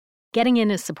Getting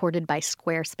In is supported by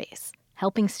Squarespace,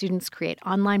 helping students create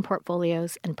online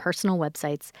portfolios and personal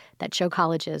websites that show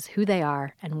colleges who they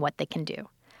are and what they can do.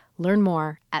 Learn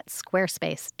more at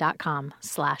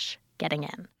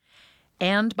squarespace.com/gettingin.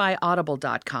 And by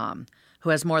Audible.com, who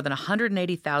has more than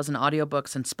 180,000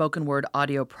 audiobooks and spoken word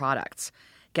audio products.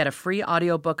 Get a free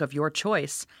audiobook of your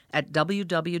choice at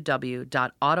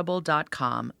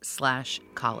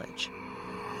www.audible.com/college.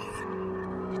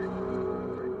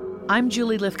 I'm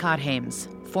Julie Lythcott-Haims,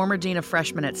 former Dean of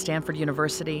Freshmen at Stanford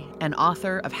University and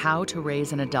author of How to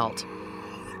Raise an Adult.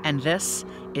 And this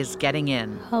is Getting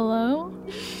In. Hello?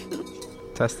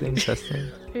 Testing.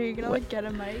 Are you gonna get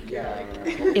a mic?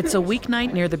 It's a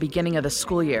weeknight near the beginning of the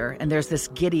school year, and there's this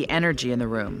giddy energy in the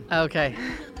room. Okay.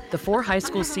 The 4 high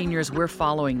school seniors we're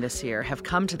following this year have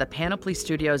come to the Panoply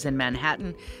Studios in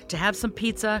Manhattan to have some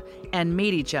pizza and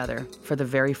meet each other for the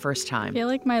very first I time. feel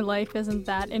like my life isn't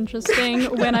that interesting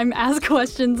when I'm asked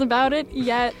questions about it,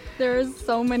 yet there's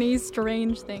so many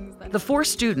strange things that The 4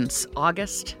 students,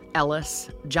 August, Ellis,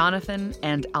 Jonathan,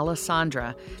 and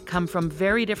Alessandra, come from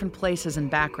very different places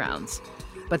and backgrounds,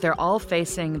 but they're all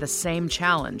facing the same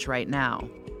challenge right now.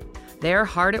 They're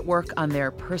hard at work on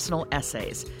their personal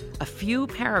essays, a few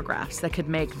paragraphs that could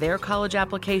make their college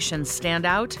applications stand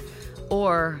out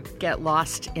or get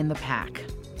lost in the pack.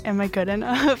 Am I good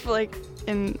enough,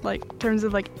 in terms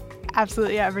of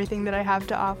absolutely everything that I have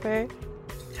to offer?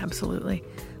 Absolutely.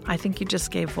 I think you just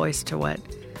gave voice to what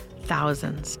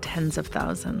thousands, tens of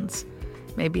thousands,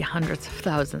 maybe hundreds of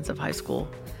thousands of high school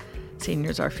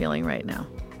seniors are feeling right now.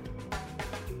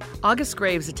 August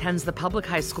Graves attends the public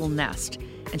high school Nest,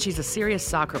 and she's a serious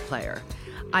soccer player.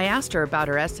 I asked her about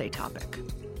her essay topic.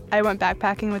 I went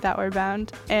backpacking with Outward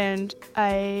Bound, and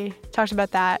I talked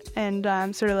about that. And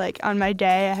on my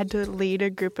day, I had to lead a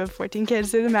group of 14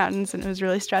 kids through the mountains, and it was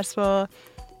really stressful.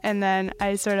 And then I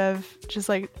I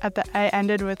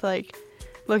ended with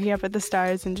looking up at the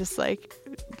stars and just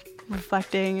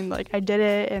reflecting, and I did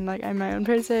it, and I'm my own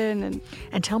person.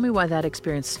 And tell me why that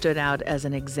experience stood out as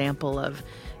an example of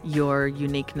your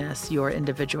uniqueness, your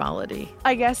individuality.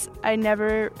 I guess I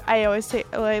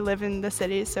live in the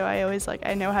city, so I always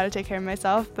I know how to take care of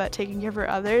myself, but taking care of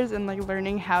others and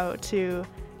learning how to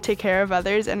take care of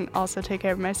others and also take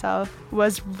care of myself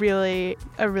was really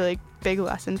a really big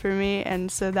lesson for me,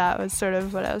 and so that was sort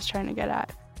of what I was trying to get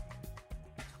at.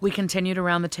 We continued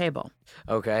around the table.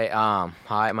 Okay,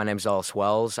 hi, my name's Ellis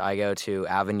Wells. I go to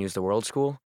Avenues the World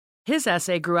School. His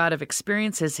essay grew out of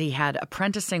experiences he had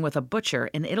apprenticing with a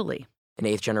butcher in Italy. An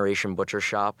 8th-generation butcher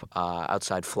shop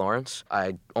outside Florence.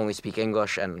 I only speak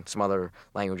English and some other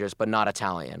languages, but not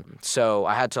Italian. So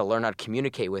I had to learn how to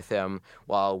communicate with him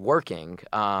while working,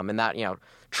 and that,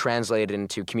 translated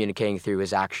into communicating through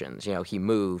his actions. He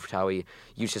moved, how he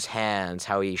used his hands,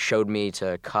 how he showed me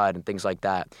to cut and things like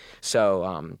that.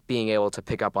 So being able to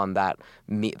pick up on that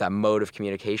mode of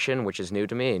communication, which is new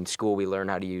to me. In school, we learn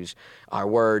how to use our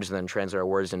words and then translate our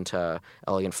words into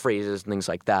elegant phrases and things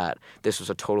like that. This was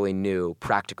a totally new,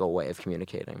 practical way of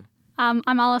communicating. I'm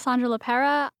Alessandra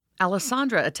LaPera.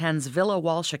 Alessandra attends Villa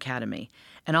Walsh Academy,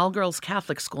 an all-girls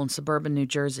Catholic school in suburban New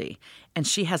Jersey, and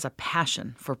she has a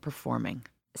passion for performing.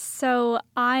 So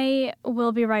I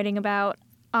will be writing about,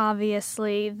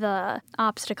 obviously, the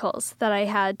obstacles that I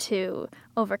had to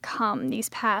overcome these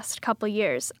past couple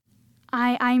years.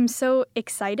 I'm so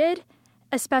excited,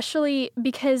 especially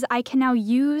because I can now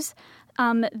use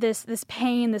this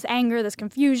pain, this anger, this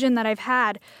confusion that I've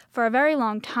had for a very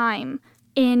long time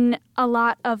in a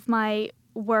lot of my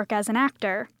work as an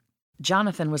actor.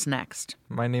 Jonathan was next.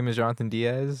 My name is Jonathan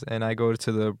Diaz, and I go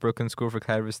to the Brooklyn School for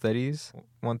Collaborative Studies.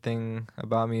 One thing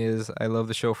about me is I love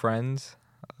the show Friends.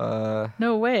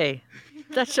 No way.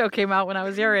 That show came out when I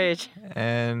was your age.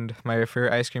 And my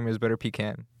favorite ice cream is Butter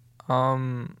Pecan.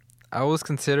 I was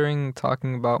considering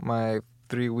talking about my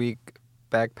 3-week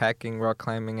backpacking, rock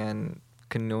climbing, and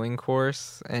canoeing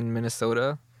course in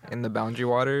Minnesota in the Boundary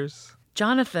Waters.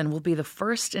 Jonathan will be the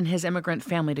first in his immigrant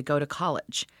family to go to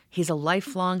college. He's a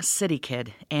lifelong city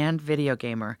kid and video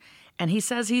gamer, and he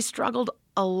says he struggled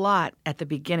a lot at the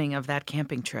beginning of that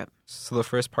camping trip. So the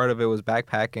first part of it was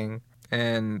backpacking,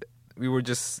 and we would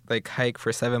just hike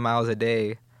for 7 miles a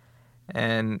day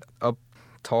and up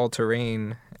tall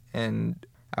terrain, and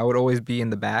I would always be in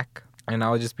the back, and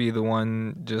I would just be the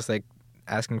one just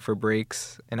asking for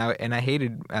breaks, and I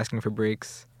hated asking for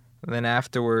breaks. And then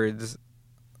afterwards,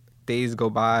 days go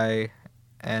by,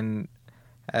 and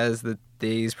as the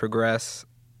days progress,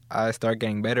 I start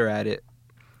getting better at it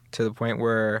to the point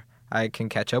where I can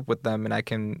catch up with them, and I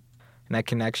can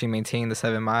actually maintain the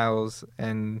 7 miles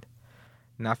and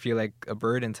not feel like a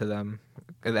burden to them.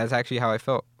 That's actually how I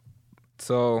felt.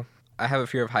 So I have a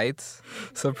fear of heights,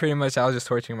 so pretty much I was just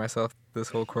torturing myself this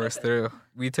whole course through.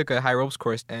 We took a high ropes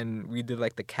course, and we did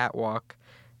like the catwalk,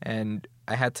 and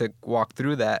I had to walk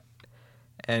through that,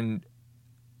 and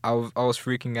I was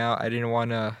freaking out. I didn't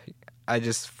want to. I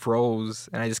just froze,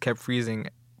 and I just kept freezing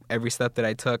every step that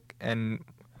I took. And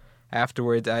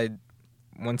afterwards,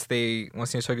 once the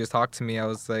instructors talked to me, I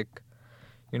was like,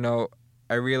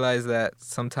 I realized that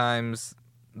sometimes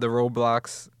the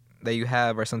roadblocks that you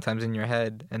have are sometimes in your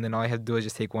head, and then all you have to do is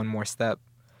just take one more step.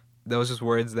 Those just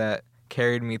words that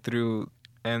carried me through,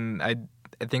 and I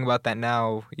think about that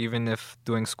now. Even if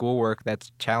doing schoolwork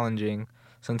that's challenging,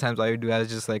 sometimes all you do is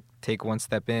just like take one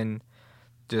step in,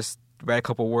 just write a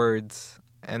couple words,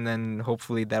 and then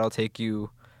hopefully that'll take you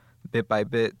bit by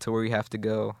bit to where you have to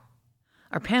go.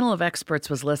 Our panel of experts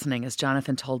was listening as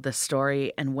Jonathan told this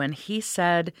story, and when he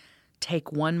said,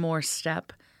 "Take one more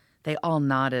step," they all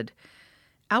nodded.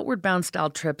 Outward bound style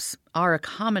trips are a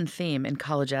common theme in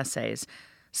college essays.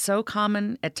 So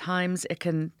common, at times, it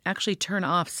can actually turn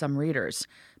off some readers.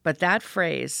 But that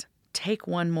phrase, "take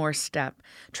one more step,"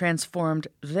 transformed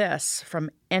this from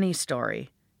any story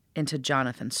into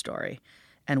Jonathan's story,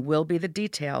 and will be the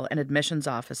detail an admissions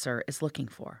officer is looking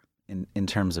for. In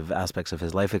terms of aspects of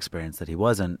his life experience that he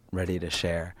wasn't ready to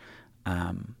share,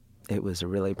 it was a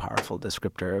really powerful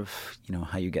descriptor of,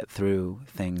 how you get through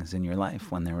things in your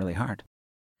life when they're really hard.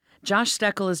 Josh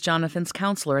Steckel is Jonathan's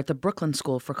counselor at the Brooklyn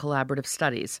School for Collaborative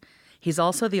Studies. He's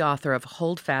also the author of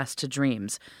Hold Fast to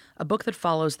Dreams, a book that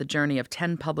follows the journey of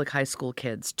 10 public high school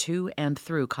kids to and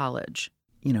through college.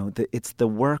 It's the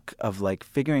work of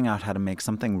figuring out how to make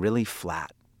something really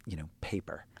flat,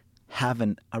 paper, have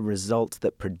a result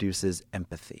that produces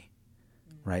empathy,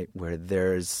 right? Where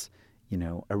there's,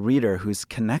 a reader who's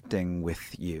connecting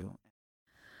with you.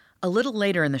 A little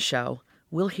later in the show,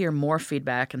 we'll hear more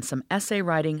feedback and some essay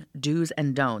writing do's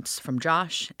and don'ts from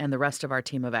Josh and the rest of our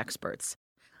team of experts.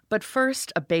 But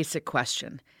first, a basic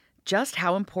question. Just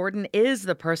how important is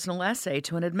the personal essay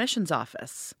to an admissions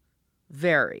office?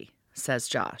 Very, says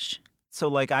Josh.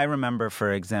 So I remember,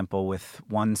 for example, with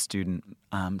one student,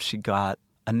 she got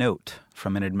a note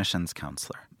from an admissions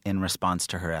counselor in response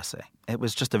to her essay. It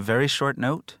was just a very short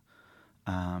note,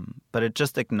 but it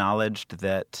just acknowledged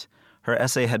that her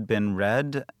essay had been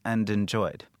read and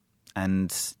enjoyed, and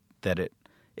that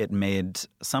it made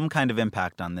some kind of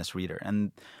impact on this reader.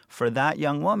 And for that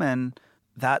young woman,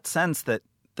 that sense that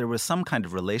there was some kind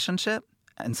of relationship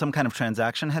and some kind of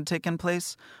transaction had taken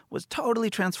place was totally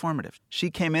transformative.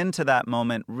 She came into that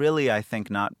moment really, I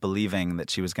think, not believing that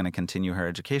she was going to continue her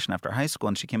education after high school,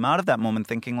 and she came out of that moment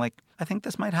thinking, I think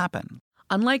this might happen.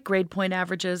 Unlike grade point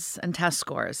averages and test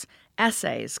scores,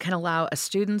 essays can allow a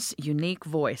student's unique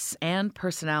voice and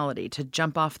personality to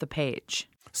jump off the page.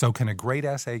 So can a great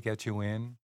essay get you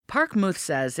in? Park Muth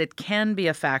says it can be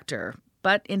a factor,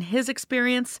 but in his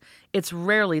experience, it's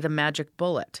rarely the magic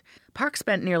bullet. Park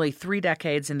spent nearly 3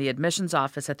 decades in the admissions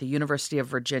office at the University of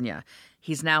Virginia.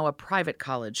 He's now a private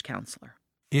college counselor.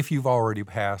 If you've already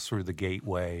passed through the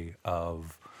gateway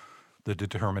of the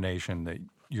determination that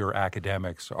your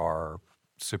academics are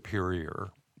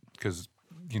superior, because,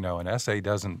 an essay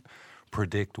doesn't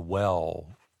predict well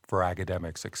for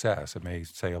academic success. It may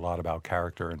say a lot about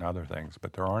character and other things,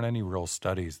 but there aren't any real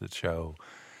studies that show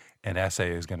an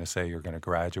essay is going to say you're going to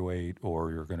graduate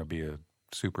or you're going to be a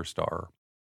superstar.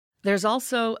 There's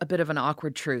also a bit of an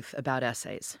awkward truth about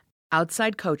essays.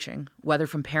 Outside coaching, whether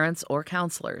from parents or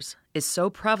counselors, is so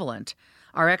prevalent,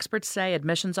 our experts say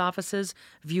admissions offices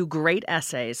view great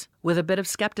essays with a bit of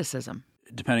skepticism.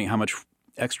 Depending how much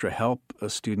extra help a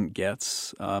student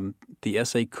gets, the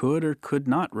essay could or could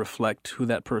not reflect who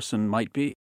that person might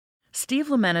be. Steve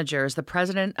Lemenager is the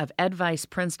president of Advice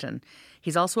Princeton.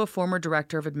 He's also a former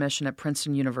director of admission at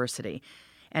Princeton University.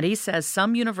 And he says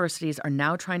some universities are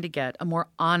now trying to get a more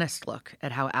honest look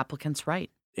at how applicants write.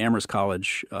 Amherst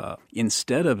College,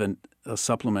 instead of a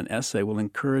supplement essay, will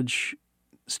encourage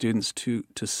students to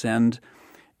send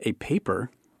a paper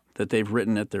that they've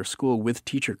written at their school with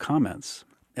teacher comments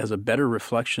as a better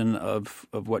reflection of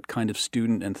what kind of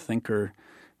student and thinker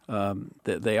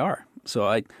that they are. So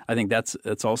I think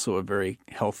that's also a very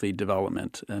healthy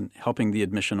development, and helping the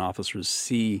admission officers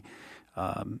see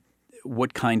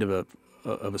what kind of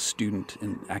a student,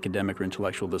 an academic or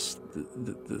intellectual,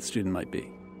 the student might be.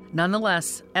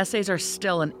 Nonetheless, essays are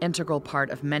still an integral part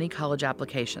of many college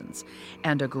applications,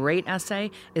 and a great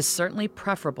essay is certainly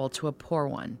preferable to a poor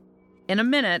one. In a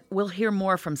minute, we'll hear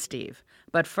more from Steve,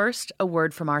 but first, a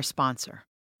word from our sponsor.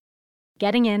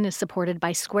 Getting In is supported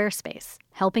by Squarespace,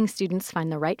 helping students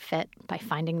find the right fit by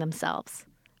finding themselves.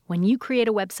 When you create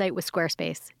a website with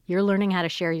Squarespace, you're learning how to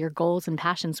share your goals and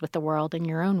passions with the world in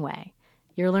your own way.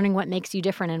 You're learning what makes you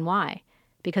different and why,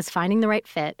 because finding the right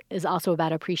fit is also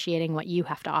about appreciating what you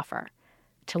have to offer.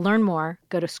 To learn more,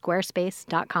 go to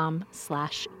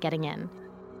squarespace.com/gettingin.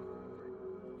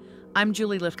 I'm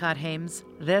Julie Lifcott-Hames.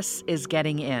 This is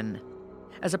Getting In.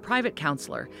 As a private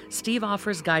counselor, Steve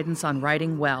offers guidance on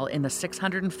writing well in the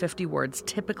 650 words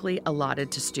typically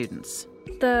allotted to students.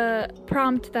 The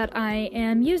prompt that I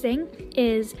am using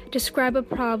is describe a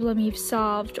problem you've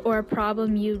solved or a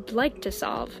problem you'd like to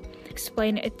solve.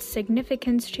 Explain its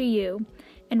significance to you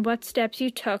and what steps you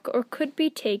took or could be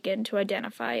taken to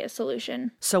identify a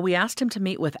solution. So we asked him to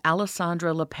meet with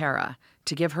Alessandra LaPera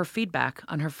to give her feedback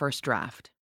on her first draft.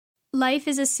 Life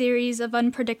is a series of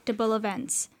unpredictable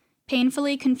events,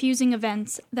 painfully confusing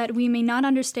events that we may not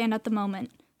understand at the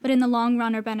moment, but in the long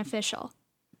run are beneficial.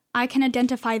 I can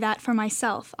identify that for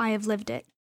myself. I have lived it.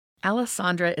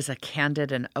 Alessandra is a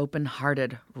candid and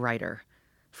open-hearted writer.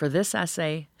 For this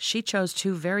essay, she chose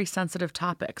two very sensitive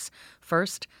topics.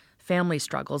 First, family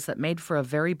struggles that made for a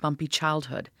very bumpy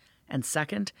childhood. And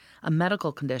second, a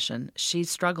medical condition she's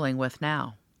struggling with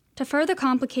now. To further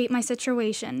complicate my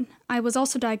situation, I was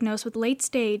also diagnosed with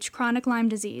late-stage chronic Lyme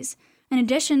disease, in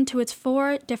addition to its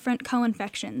 4 different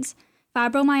co-infections,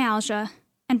 fibromyalgia,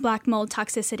 and black mold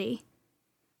toxicity.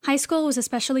 High school was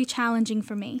especially challenging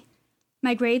for me.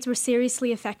 My grades were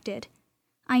seriously affected.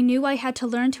 I knew I had to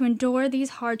learn to endure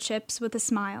these hardships with a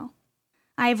smile.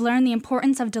 I have learned the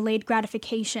importance of delayed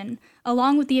gratification,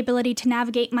 along with the ability to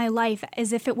navigate my life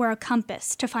as if it were a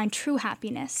compass to find true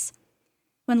happiness.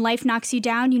 When life knocks you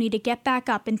down, you need to get back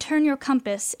up and turn your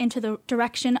compass into the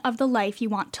direction of the life you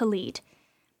want to lead.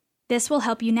 This will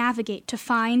help you navigate to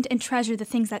find and treasure the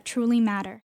things that truly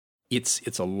matter. It's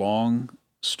a long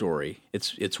story.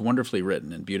 It's wonderfully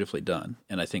written and beautifully done,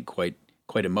 and I think quite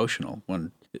emotional,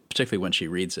 particularly when she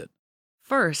reads it.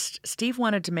 First, Steve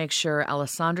wanted to make sure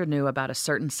Alessandra knew about a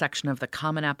certain section of the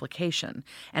Common Application,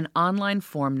 an online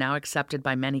form now accepted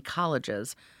by many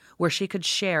colleges, where she could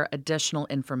share additional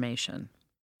information.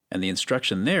 And the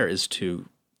instruction there is to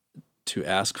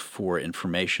ask for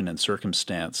information and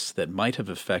circumstance that might have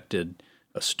affected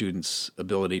a student's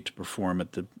ability to perform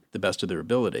at the best of their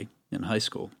ability in high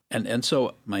school. And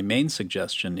so my main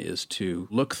suggestion is to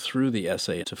look through the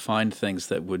essay to find things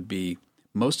that would be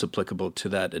most applicable to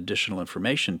that additional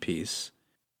information piece.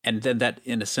 And then that,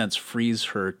 in a sense, frees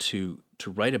her to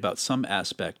write about some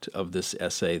aspect of this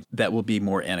essay that will be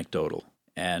more anecdotal.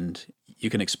 And you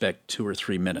can expect 2 or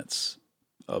 3 minutes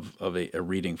of a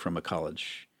reading from a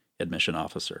college admission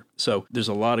officer. So there's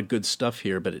a lot of good stuff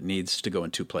here, but it needs to go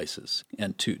in 2 places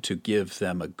and to give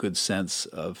them a good sense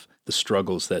of the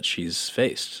struggles that she's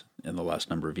faced in the last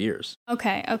number of years.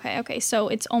 Okay. So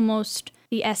it's almost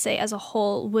the essay as a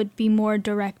whole would be more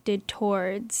directed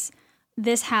towards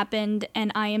this happened and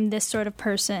I am this sort of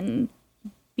person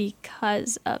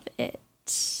because of it.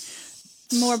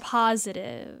 More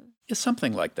positive. It's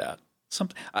something like that.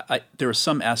 There are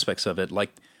some aspects of it,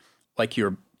 like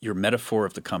your metaphor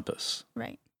of the compass.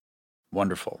 Right.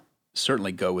 Wonderful.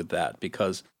 Certainly go with that,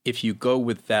 because if you go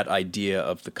with that idea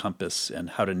of the compass and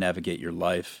how to navigate your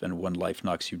life and when life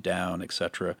knocks you down,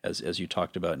 etc., as you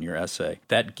talked about in your essay,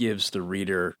 that gives the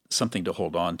reader something to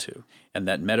hold on to. And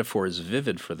that metaphor is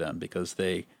vivid for them because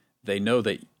they know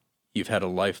that you've had a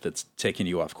life that's taken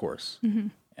you off course. Mm-hmm.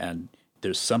 And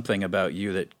there's something about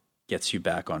you that gets you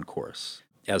back on course.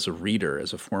 As a reader,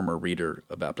 as a former reader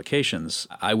of applications,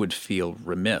 I would feel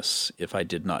remiss if I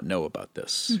did not know about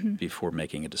this before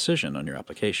making a decision on your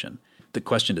application. The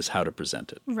question is how to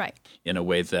present it, right, in a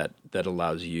way that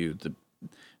allows you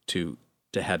to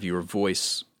have your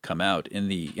voice come out in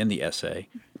the essay,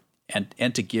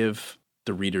 and to give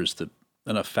the readers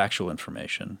enough factual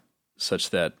information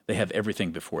such that they have everything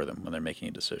before them when they're making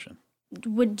a decision.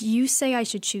 Would you say I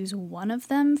should choose one of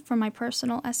them for my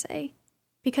personal essay?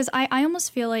 Because I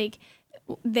almost feel like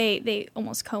they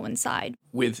almost coincide.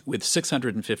 With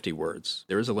 650 words,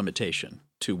 there is a limitation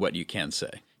to what you can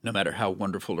say, no matter how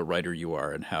wonderful a writer you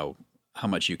are and how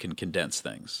much you can condense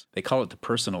things. They call it the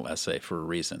personal essay for a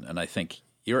reason, and I think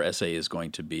your essay is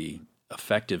going to be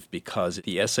effective because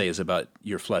the essay is about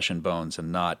your flesh and bones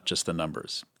and not just the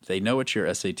numbers. They know what your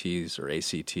SATs or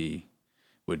ACT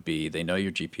would be. They know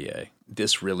your GPA.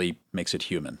 This really makes it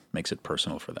human, makes it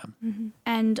personal for them. Mm-hmm.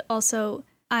 And also,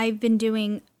 I've been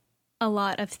doing a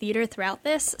lot of theater throughout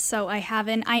this, so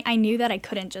I knew that I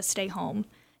couldn't just stay home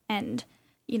and,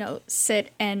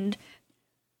 sit and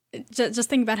just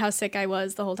think about how sick I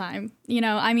was the whole time.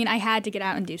 I had to get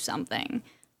out and do something.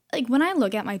 Like, when I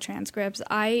look at my transcripts,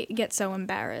 I get so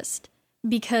embarrassed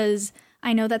because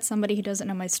I know that somebody who doesn't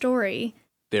know my story.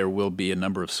 There will be a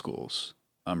number of schools,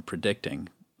 I'm predicting,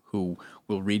 who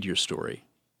will read your story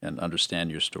and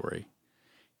understand your story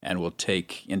and will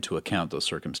take into account those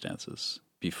circumstances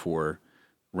before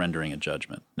rendering a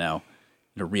judgment. Now,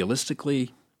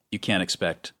 realistically, you can't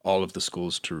expect all of the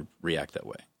schools to react that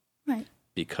way. Right.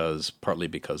 Partly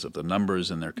because of the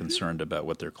numbers, and they're concerned about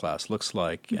what their class looks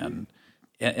like, and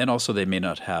also they may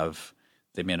not have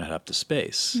the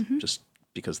space just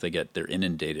because they're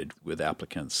inundated with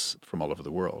applicants from all over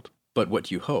the world. But what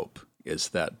you hope is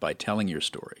that by telling your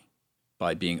story,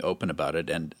 by being open about it,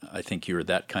 and I think you're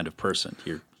that kind of person.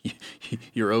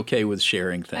 You're okay with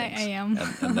sharing things. I am.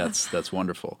 and that's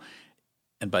wonderful.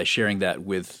 And by sharing that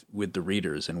with the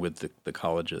readers and with the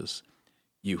colleges,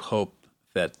 you hope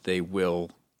that they will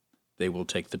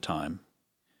take the time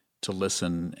to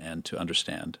listen and to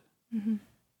understand,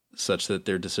 such that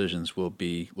their decisions will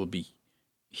be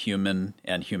human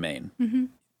and humane.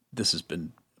 This has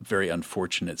been a very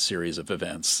unfortunate series of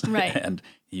events, right? And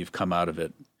you've come out of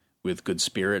it with good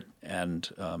spirit and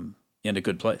in a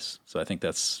good place. So I think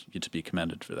that's you to be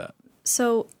commended for that.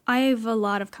 So I have a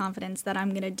lot of confidence that I'm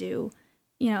going to do,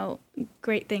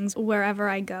 great things wherever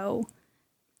I go.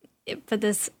 But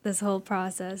this whole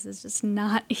process is just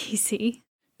not easy.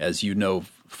 As you know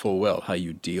full well how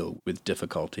you deal with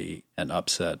difficulty and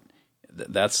upset,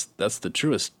 that's the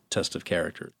truest test of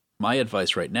character. My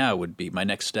advice right now would be, my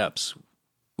next steps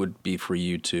would be for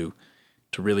you to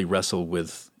really wrestle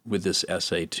with this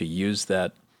essay, to use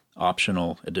that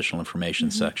optional additional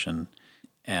information section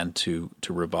and to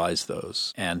revise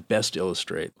those and best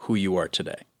illustrate who you are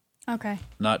today. Okay.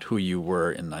 Not who you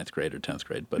were in 9th grade or 10th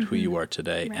grade, but who you are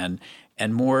today, right.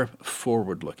 and more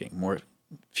forward-looking, more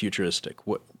futuristic.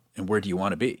 And where do you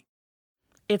want to be?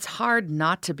 It's hard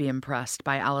not to be impressed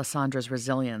by Alessandra's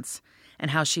resilience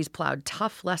and how she's plowed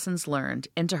tough lessons learned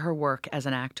into her work as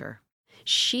an actor.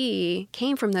 She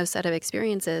came from those set of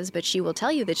experiences, but she will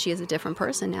tell you that she is a different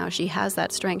person now. She has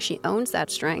that strength. She owns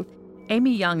that strength.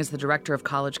 Amy Young is the director of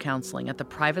college counseling at the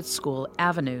private school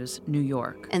Avenues, New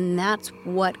York. And that's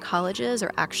what colleges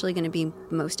are actually going to be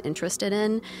most interested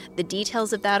in. The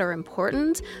details of that are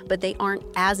important, but they aren't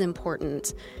as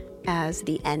important as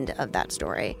the end of that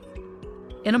story.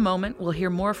 In a moment, we'll hear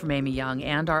more from Amy Young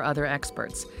and our other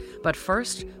experts. But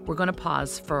first, we're going to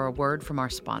pause for a word from our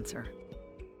sponsor.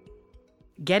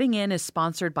 Getting In is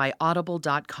sponsored by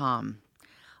Audible.com.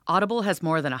 Audible has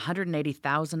more than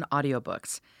 180,000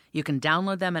 audiobooks. You can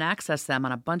download them and access them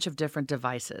on a bunch of different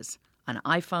devices, on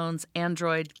iPhones,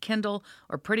 Android, Kindle,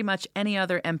 or pretty much any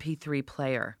other MP3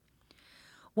 player.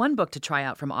 One book to try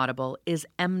out from Audible is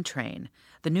M-Train,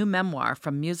 the new memoir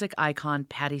from music icon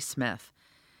Patti Smith.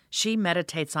 She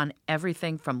meditates on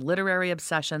everything from literary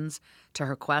obsessions to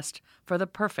her quest for the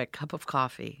perfect cup of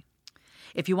coffee.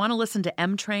 If you want to listen to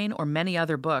M-Train or many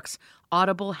other books,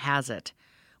 Audible has it.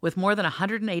 With more than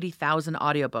 180,000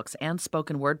 audiobooks and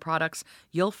spoken word products,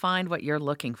 you'll find what you're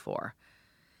looking for.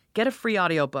 Get a free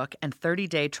audiobook and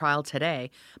 30-day trial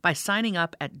today by signing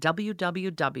up at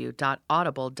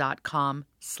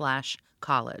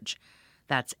www.audible.com/college.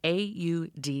 That's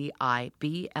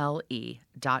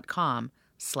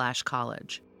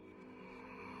AUDIBLE.com/college.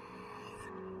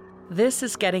 This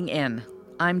is Getting In.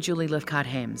 I'm Julie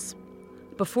Lifcott-Hames.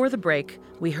 Before the break,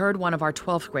 we heard one of our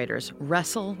 12th graders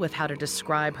wrestle with how to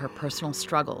describe her personal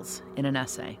struggles in an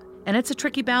essay. And it's a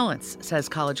tricky balance, says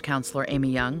college counselor Amy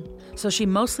Young, so she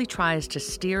mostly tries to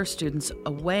steer students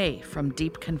away from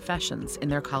deep confessions in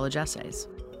their college essays.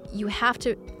 You have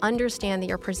to understand that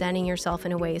you're presenting yourself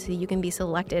in a way so that you can be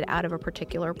selected out of a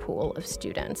particular pool of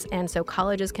students. And so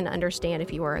colleges can understand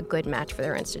if you are a good match for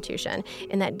their institution.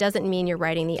 And that doesn't mean you're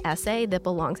writing the essay that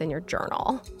belongs in your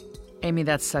journal. Amy,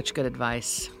 that's such good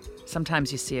advice.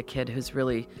 Sometimes you see a kid who's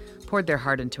really poured their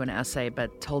heart into an essay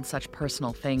but told such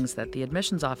personal things that the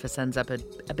admissions office ends up a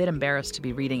bit embarrassed to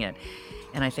be reading it.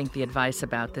 And I think the advice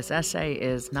about this essay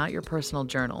is not your personal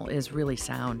journal is really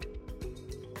sound.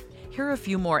 Here are a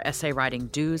few more essay writing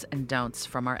do's and don'ts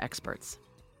from our experts.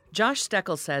 Josh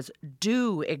Steckel says,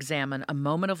 do examine a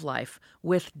moment of life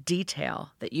with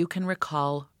detail that you can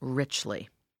recall richly.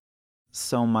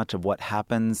 So much of what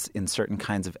happens in certain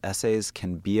kinds of essays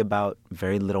can be about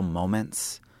very little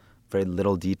moments, very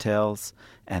little details,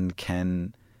 and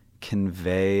can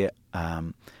convey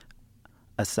a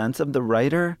sense of the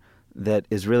writer that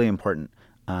is really important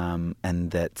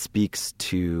and that speaks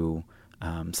to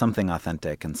something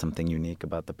authentic and something unique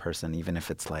about the person, even if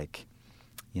it's like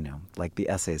the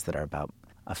essays that are about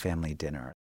a family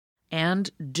dinner. And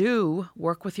do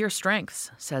work with your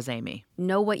strengths, says Amy.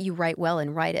 Know what you write well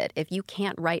and write it. If you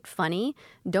can't write funny,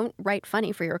 don't write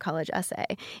funny for your college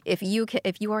essay. If you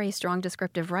are a strong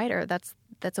descriptive writer, that's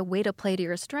a way to play to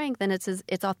your strength, and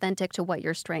it's authentic to what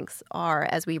your strengths are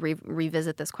as we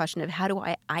revisit this question of how do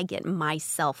I get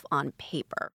myself on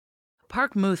paper.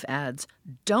 Park Muth adds,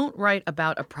 don't write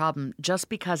about a problem just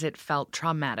because it felt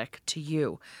traumatic to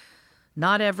you.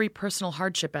 Not every personal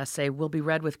hardship essay will be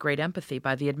read with great empathy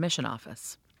by the admission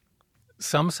office.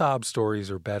 Some sob stories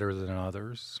are better than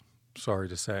others, sorry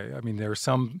to say. I mean, there are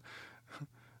some,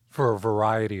 for a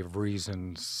variety of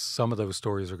reasons, some of those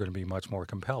stories are going to be much more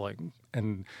compelling,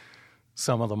 and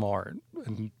some of them aren't.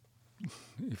 And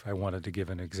if I wanted to give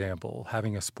an example,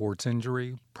 having a sports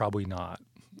injury, probably not.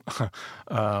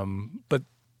 But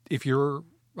if you're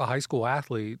a high school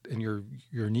athlete and your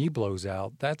knee blows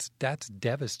out, that's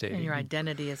devastating. And your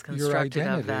identity is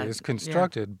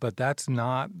constructed but that's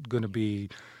not going to be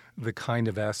the kind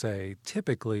of essay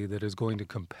typically that is going to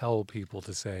compel people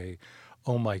to say,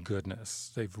 oh my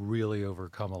goodness, they've really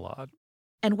overcome a lot.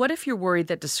 And what if you're worried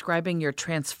that describing your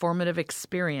transformative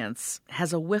experience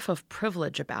has a whiff of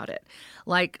privilege about it?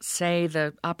 Like, say,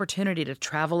 the opportunity to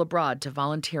travel abroad to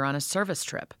volunteer on a service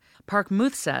trip. Park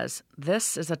Muth says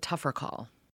this is a tougher call.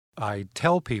 I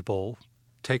tell people,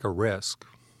 take a risk.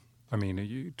 I mean,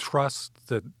 you trust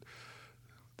that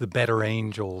the better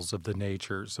angels of the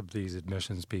natures of these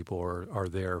admissions people are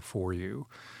there for you.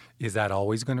 Is that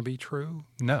always going to be true?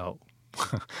 No.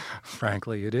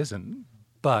 Frankly, it isn't.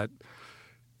 But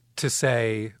to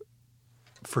say,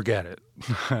 forget it,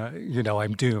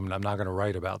 I'm doomed. I'm not going to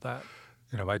write about that.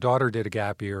 My daughter did a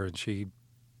gap year, and she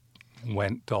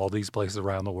went to all these places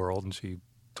around the world, and she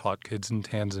taught kids in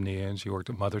Tanzania, and she worked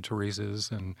at Mother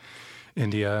Teresa's in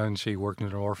India, and she worked in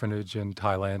an orphanage in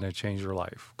Thailand, and it changed her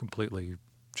life, completely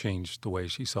changed the way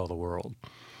she saw the world.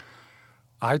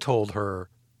 I told her,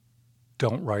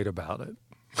 don't write about it.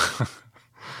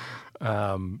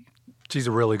 She's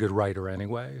a really good writer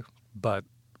anyway, but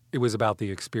it was about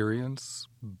the experience.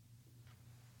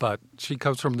 But she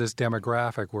comes from this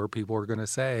demographic where people are going to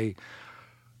say,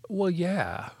 well,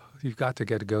 yeah, you've got to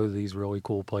get to go to these really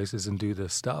cool places and do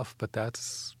this stuff, but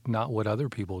that's not what other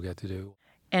people get to do.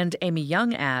 And Amy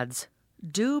Young adds,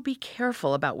 do be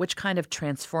careful about which kind of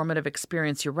transformative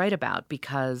experience you write about,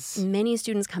 because many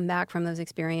students come back from those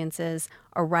experiences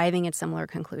arriving at similar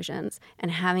conclusions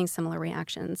and having similar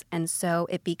reactions. And so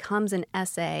it becomes an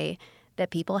essay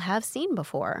that people have seen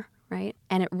before, right?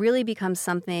 And it really becomes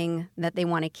something that they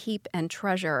want to keep and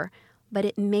treasure. But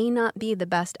it may not be the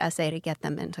best essay to get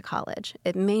them into college.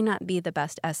 It may not be the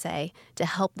best essay to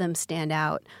help them stand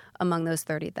out among those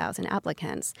 30,000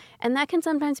 applicants. And that can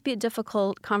sometimes be a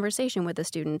difficult conversation with a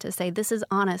student to say, this is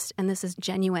honest and this is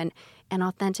genuine and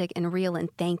authentic and real, and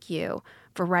thank you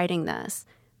for writing this.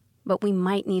 But we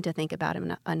might need to think about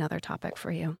another topic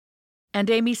for you. And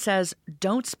Amy says,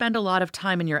 don't spend a lot of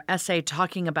time in your essay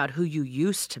talking about who you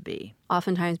used to be.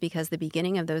 Oftentimes because the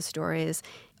beginning of those stories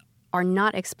are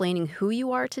not explaining who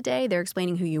you are today, they're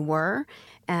explaining who you were.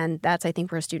 And that's, I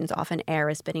think, where students often err,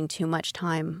 is spending too much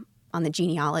time on the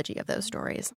genealogy of those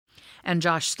stories. And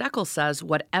Josh Steckel says,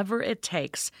 whatever it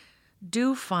takes,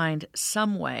 do find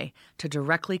some way to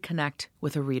directly connect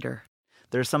with a reader.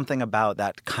 There's something about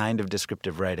that kind of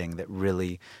descriptive writing that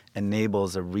really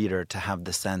enables a reader to have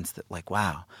the sense that, like,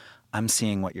 wow, I'm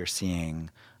seeing what you're seeing,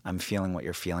 I'm feeling what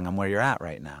you're feeling, I'm where you're at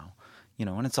right now.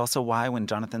 And it's also why when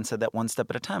Jonathan said that one step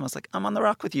at a time, I was like, I'm on the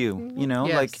rock with you,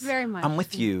 Yes, like very much. I'm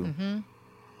with you. Mm-hmm.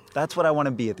 That's what I want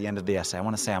to be at the end of the essay. I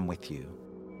want to say I'm with you.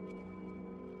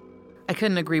 I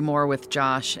couldn't agree more with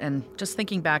Josh, and just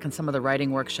thinking back on some of the writing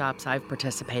workshops I've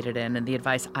participated in and the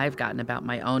advice I've gotten about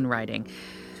my own writing,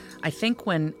 I think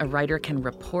when a writer can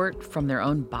report from their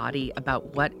own body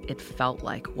about what it felt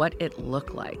like, what it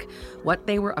looked like, what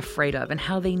they were afraid of and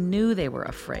how they knew they were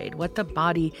afraid, what the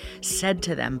body said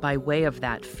to them by way of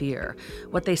that fear,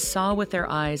 what they saw with their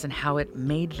eyes and how it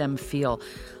made them feel.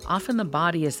 Often the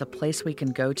body is the place we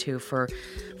can go to for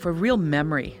real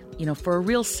memory, for a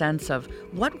real sense of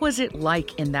what was it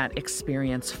like in that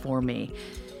experience for me.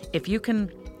 If you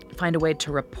can find a way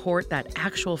to report that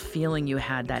actual feeling you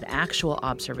had, that actual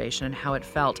observation and how it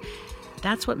felt,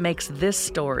 that's what makes this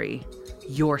story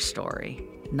your story,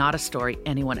 not a story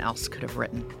anyone else could have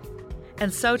written.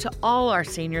 And so to all our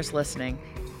seniors listening,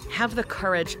 have the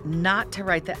courage not to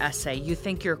write the essay you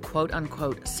think you're quote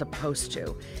unquote supposed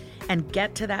to, and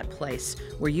get to that place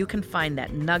where you can find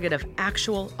that nugget of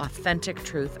actual, authentic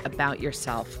truth about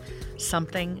yourself,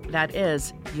 something that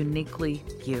is uniquely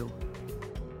you.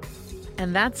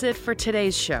 And that's it for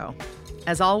today's show.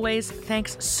 As always,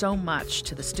 thanks so much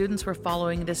to the students we're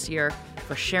following this year for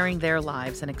for sharing their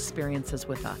lives and experiences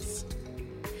with us.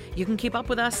 You can keep up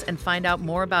with us and find out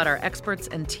more about our experts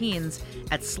and teens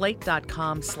at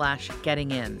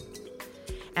slate.com/gettingin.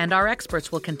 And our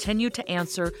experts will continue to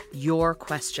answer your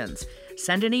questions.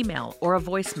 Send an email or a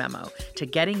voice memo to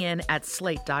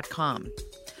gettingin@slate.com.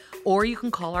 Or you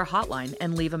can call our hotline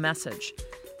and leave a message.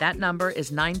 That number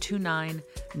is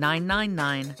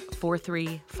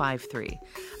 929-999-4353.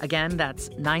 Again, that's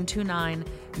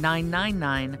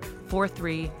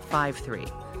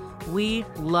 929-999-4353. We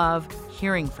love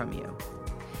hearing from you.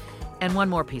 And one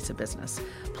more piece of business.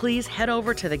 Please head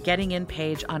over to the Getting In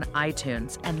page on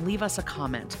iTunes and leave us a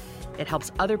comment. It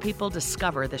helps other people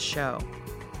discover this show.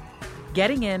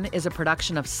 Getting In is a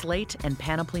production of Slate and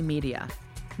Panoply Media.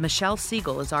 Michelle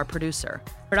Siegel is our producer.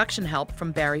 Production help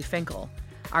from Barry Finkel.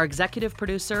 Our executive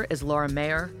producer is Laura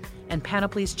Mayer, and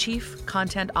Panoply's chief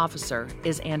content officer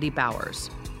is Andy Bowers.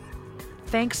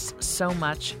 Thanks so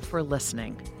much for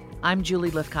listening. I'm Julie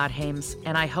Lifcott-Hames,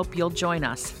 and I hope you'll join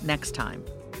us next time.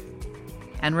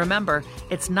 And remember,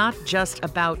 it's not just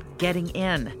about getting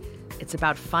in. It's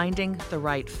about finding the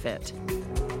right fit.